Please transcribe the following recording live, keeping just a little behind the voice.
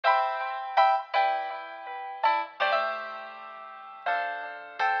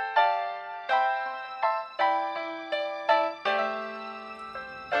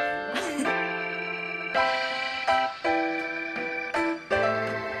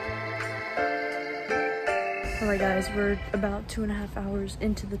Alright guys, we're about 2.5 hours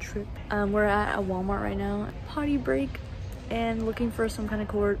into the trip. We're at a Walmart right now, potty break, and looking for some kind of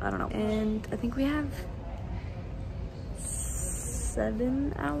cord, I don't know. And I think we have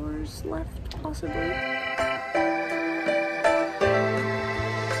 7 hours left, possibly.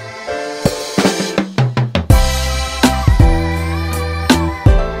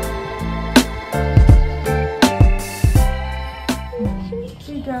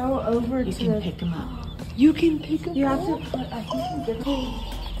 To go over you to can pick them up. You can pick them up? You have to put, I think you get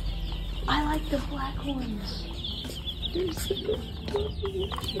I like the black ones. They're so cute.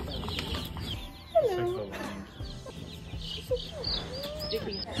 Hello.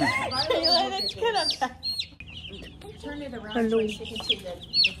 Kaitlyn, it's kind of turn it around so she can see the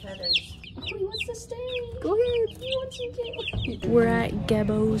feathers. Oh, he wants to stay. Go ahead. He wants to get. We're at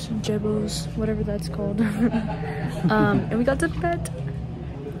Jebbo's, whatever that's called. And we got to pet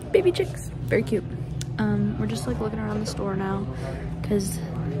baby chicks. Very cute. We're just like looking around the store now because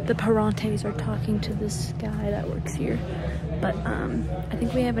the Parantes are talking to this guy that works here. But I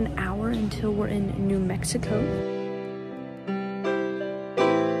think we have an hour until we're in New Mexico.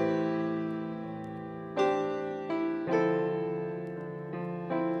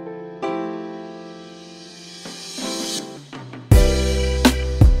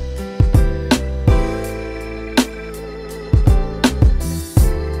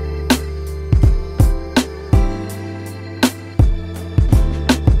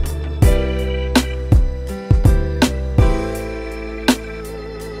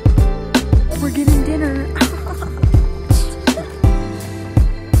 We're getting dinner.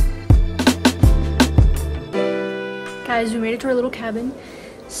 Guys, we made it to our little cabin.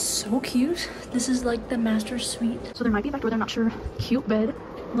 So cute. This is like the master suite. So there might be a back door there, I'm not sure. Cute bed.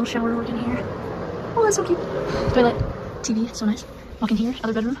 Little shower work in here. Oh, that's so cute. Toilet. TV, so nice. Walk in here,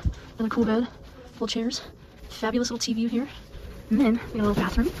 other bedroom. Another cool bed. Full chairs. Fabulous little TV here. And then we got a little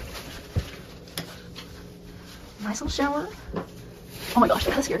bathroom. Nice little shower. Oh my gosh,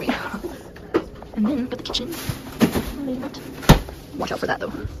 that scared me. And then got the kitchen. Watch out for that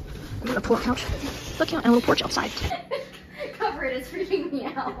though. We got a porch couch, and a little porch outside. Cover it, it's freaking me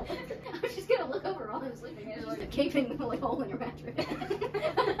out. I was just gonna look over while I was sleeping. There's like a gaping like hole in your mattress. It's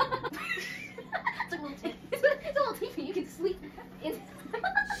a little tip. It's a little teepee. You can sleep in. I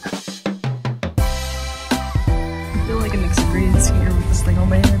feel like an experience here with this thing on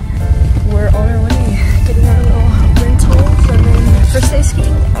my head. We're on our way, getting our little rentals, and then first day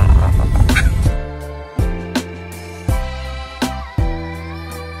skiing.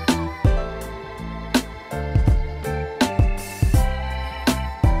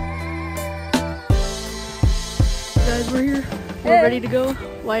 Guys, we're here. We're ready to go.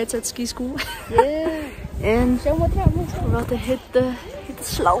 Wyatt's at ski school. Yeah. And Show them what's happening. we're about to hit the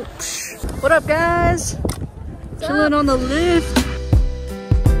slopes. What up, guys? Chilling on the lift.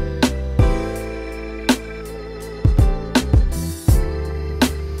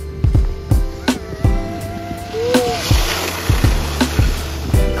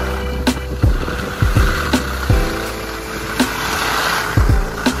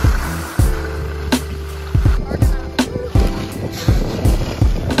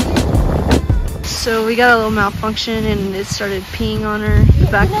 So we got a little malfunction and it started peeing on her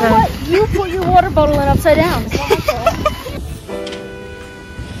backpack. You know what? You put your water bottle in upside down. It's not my fault.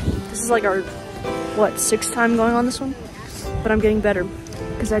 This is like our, what, 6th time going on this one? But I'm getting better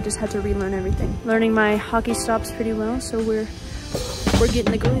because I just had to relearn everything. Learning my hockey stops pretty well, so we're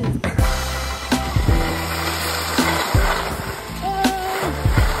getting the groove.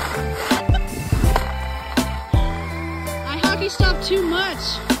 I hockey stopped too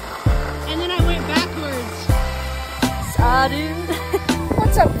much. And then I went backwards. Ah, dude.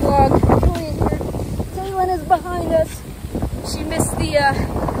 What's up, vlog? Julian here. Kaitlyn is behind us. She missed the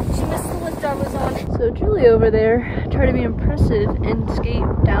lift I was on. So Julie over there tried to be impressive and skate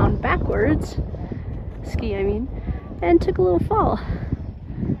down backwards. Ski, I mean. And took a little fall.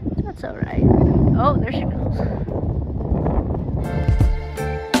 That's alright. Oh, there she goes.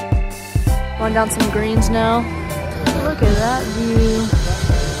 Going down some greens now. Look at that view.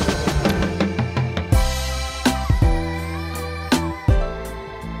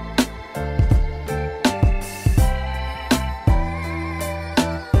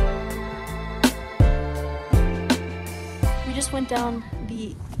 Went down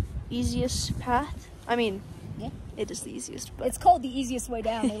the easiest path. I mean, yeah, it is the easiest, but it's called the easiest way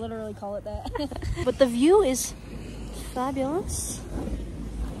down. They literally call it that. but the view is fabulous.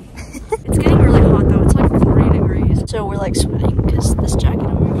 It's getting really hot though. It's like 40 degrees, so we're like sweating because this jacket.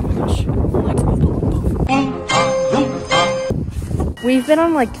 Oh my gosh, I'm like Oompa Loompa. We've been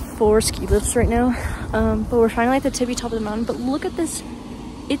on like 4 ski lifts right now, But we're finally at the tippy top of the mountain. But look at this.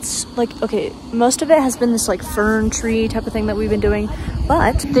 It's like, okay, most of it has been this like fern tree type of thing that we've been doing,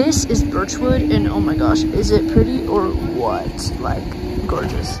 but this is birchwood, and oh my gosh, is it pretty or what? Like,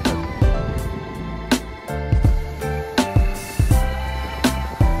 gorgeous.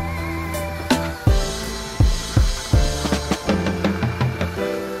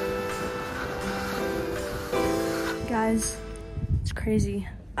 Guys, it's crazy.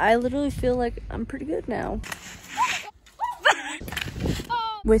 I literally feel like I'm pretty good now.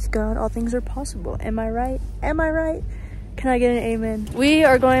 With God, all things are possible. Am I right? Am I right? Can I get an amen? We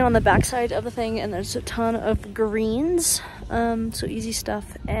are going on the backside of the thing, and there's a ton of greens, so easy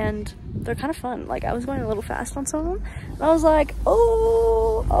stuff, and they're kind of fun. Like, I was going a little fast on some of them, and I was like,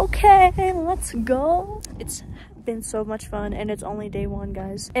 oh, okay, let's go. It's been so much fun, and it's only day one,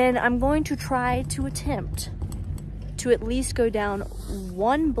 guys. And I'm going to try to attempt to at least go down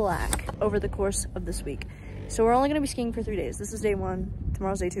one black over the course of this week. So we're only gonna be skiing for 3 days. This is day one,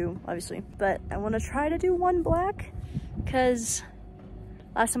 tomorrow's day two, obviously. But I wanna try to do one black, cause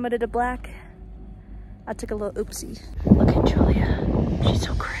last time I did a black, I took a little oopsie. Look at Julia, she's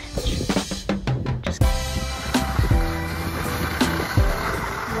so cringe. Just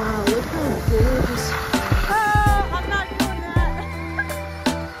wow, look how gorgeous. Oh, I'm not doing that.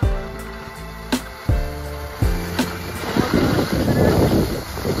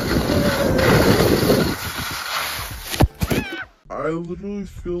 I literally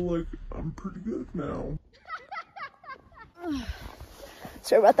feel like I'm pretty good now.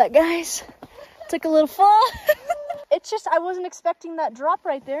 Sorry about that, guys. Took a little fall. It's just, I wasn't expecting that drop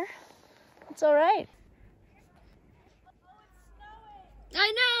right there. It's all right.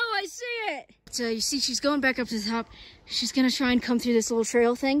 I know, I see it. So you see, she's going back up to the top. She's gonna try and come through this little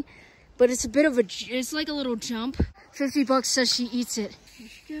trail thing, but it's a bit of a, it's like a little jump. $50 says she eats it. Here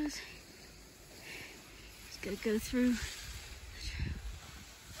she goes. She's gonna go through.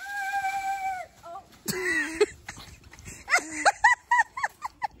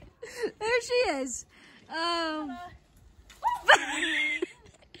 There she is.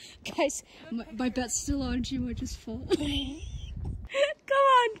 Guys, my bet's still on. She might just fall. Come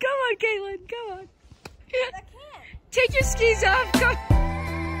on, Kaitlyn, come on. I can't. Take your skis off. Come.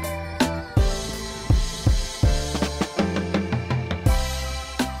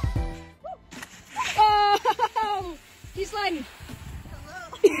 Oh, he's sliding.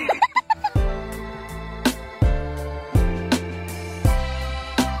 Hello.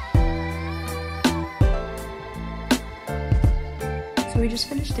 We just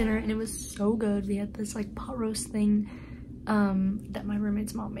finished dinner and it was so good. We had this like pot roast thing that my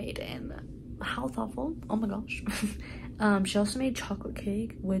roommate's mom made, and how thoughtful, oh my gosh. She also made chocolate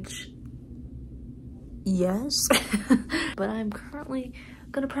cake, which yes. But I'm currently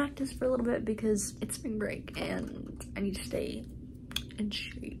gonna practice for a little bit because it's spring break and I need to stay in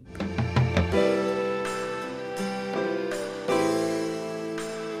shape.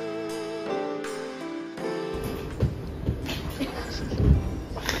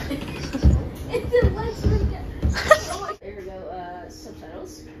 There we go,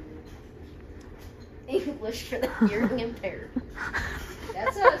 subtitles. English for the hearing impaired.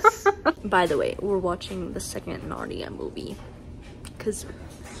 That's us. By the way, we're watching the second Narnia movie because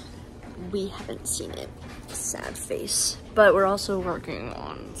we haven't seen it. Sad face. But we're also working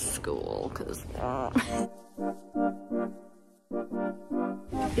on school because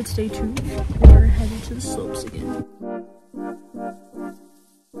it's day two. We're heading to the slopes again.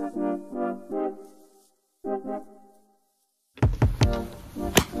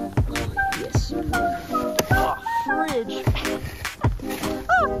 Yes. Oh, fridge.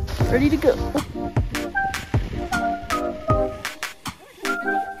 Ready to go.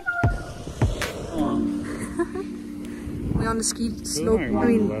 We on the ski slope. I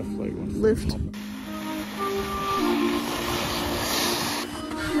mean, lift.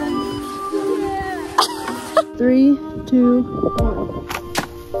 Three, two, one.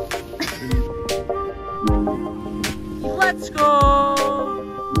 Let's go.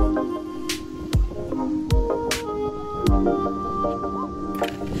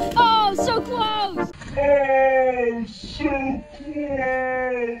 Oh, so close! Oh, so close!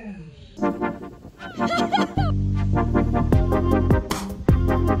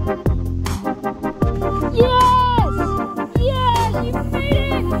 Yes! Yes, you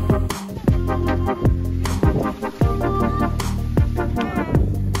made it!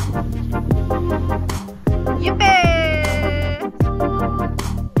 Yippee!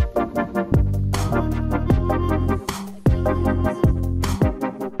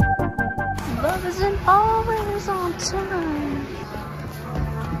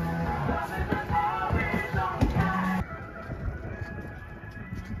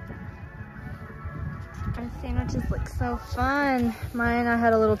 So fun. Mine, I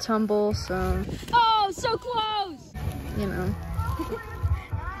had a little tumble, so. Oh, so close! You know.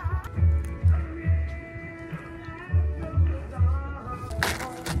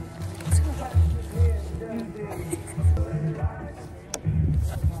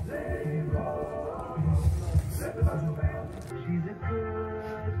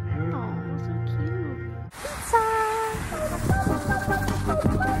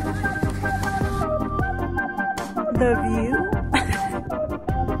 The view.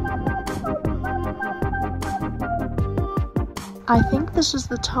 I think this is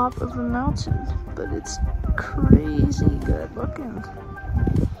the top of the mountain, but it's crazy good looking.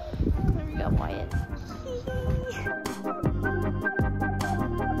 There we go, Wyatt.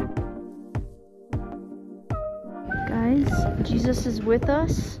 Guys, Jesus is with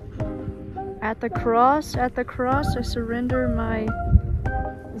us. At the cross, I surrender my,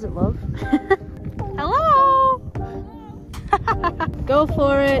 is it love? Hello! Go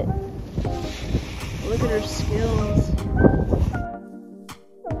for it. Look at her skills.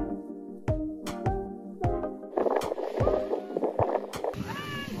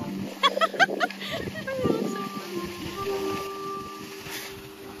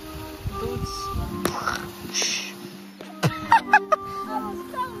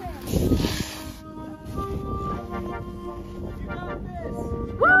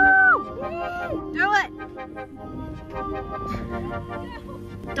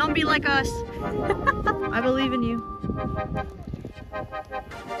 Don't be like us. I believe in you.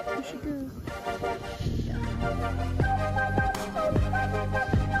 You should go. Yeah.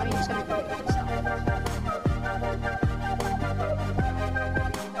 I mean, it's gonna be really good, so.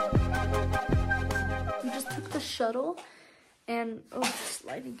 We just took the shuttle and, oh, it's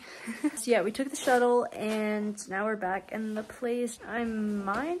lighting. So yeah, we took the shuttle and now we're back in the place. I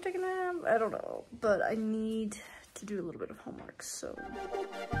might take a nap, I don't know, but I need to do a little bit of homework, so. We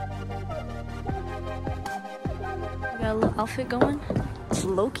got a little outfit going. It's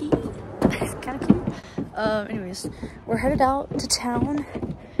low-key. It's kind of cute. Anyways, we're headed out to town.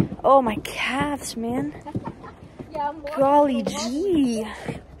 Oh, my calves, man. Golly gee.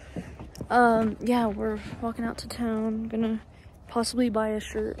 Yeah, we're walking out to town. Gonna possibly buy a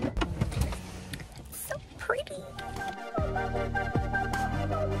shirt. It's so pretty.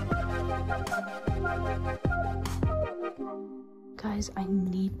 Guys, I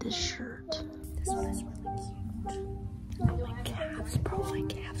need this shirt. This one is really cute. Oh, my calves, bro. My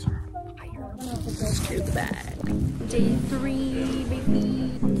calves are on fire. Secure the bag. Day 3,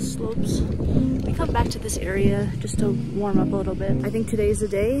 baby. On the slopes. We come back to this area just to warm up a little bit. I think today's the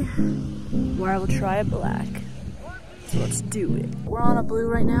day where I will try a black. So let's do it. We're on a blue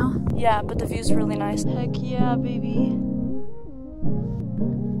right now. Yeah, but the view's really nice. Heck yeah, baby.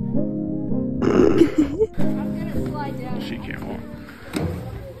 I'm gonna slide down. She can't walk.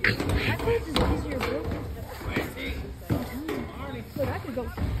 My face is easier, bro. Look, I could go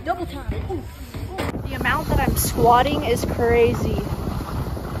double time. Ooh. The amount that I'm squatting is crazy.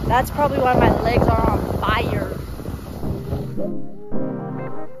 That's probably why my legs are on fire.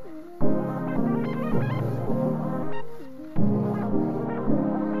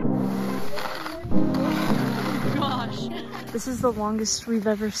 Gosh. This is the longest we've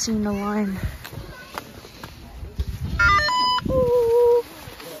ever seen a line.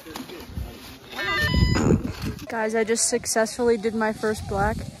 Guys, I just successfully did my first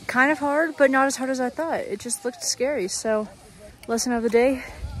black. Kind of hard, but not as hard as I thought. It just looked scary. So, lesson of the day,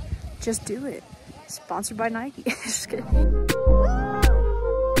 just do it. Sponsored by Nike. Just kidding.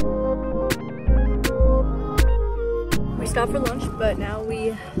 We stopped for lunch, but now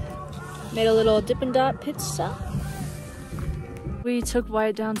we made a little Dippin' Dot pit stop. We took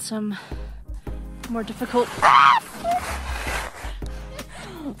Wyatt down some more difficult.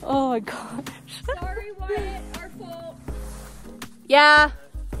 Oh my gosh. Sorry, Wyatt. Our fault. Yeah,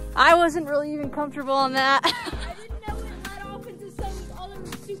 I wasn't really even comfortable on that. I didn't know it led off into some other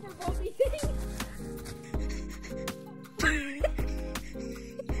super bumpy thing.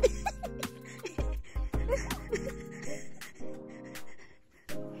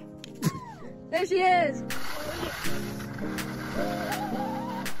 There she is.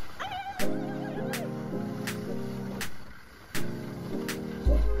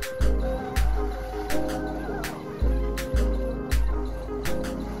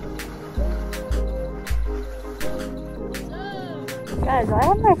 Guys, I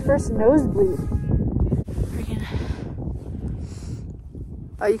had my first nosebleed. Freaking.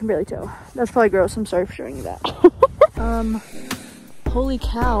 Oh, you can barely tell. That's probably gross. I'm sorry for showing you that. Holy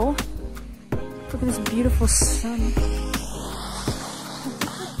cow. Look at this beautiful sun.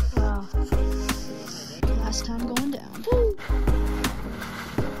 Wow. Last time going down.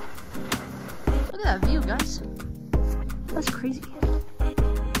 that view, guys. That's crazy. Oh,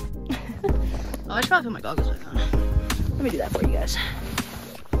 I should probably put my goggles back on. Let me do that for you guys.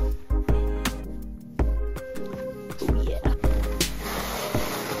 Oh, yeah.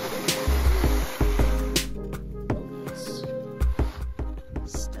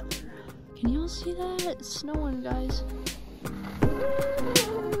 Stellar. Can you all see that? It's snowing, guys.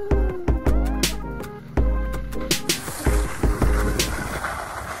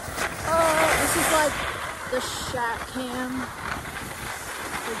 Oh, this is like the shack cam.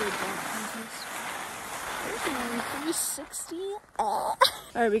 There's only 360. All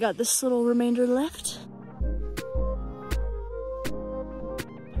right, we got this little remainder left.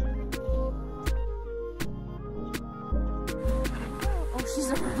 Oh,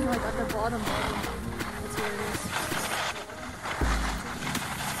 she's already like at the bottom. That's where it is.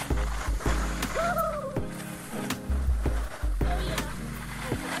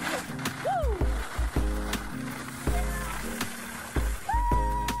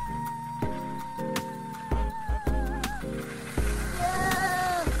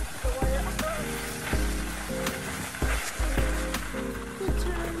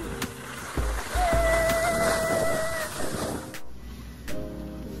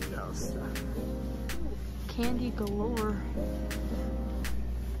 Candy galore.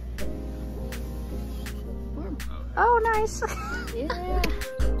 Oh, nice. Yeah.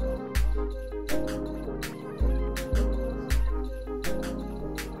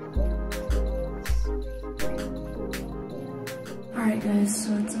 Alright guys,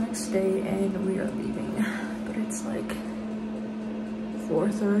 so it's the next day and we are leaving. But it's like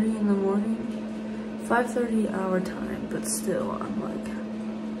 4:30 in the morning. 5:30 our time, but still I'm like,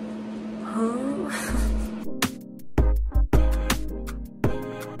 huh?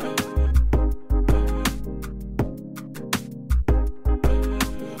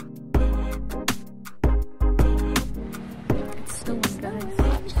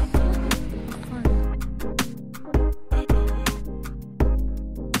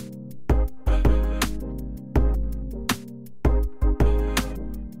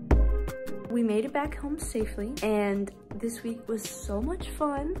 We made it back home safely, and this week was so much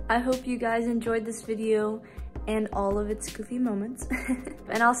fun. I hope you guys enjoyed this video and all of its goofy moments.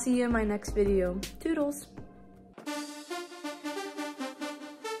 And I'll see you in my next video. Toodles!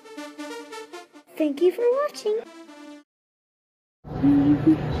 Thank you for watching.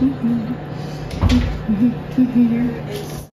 Here is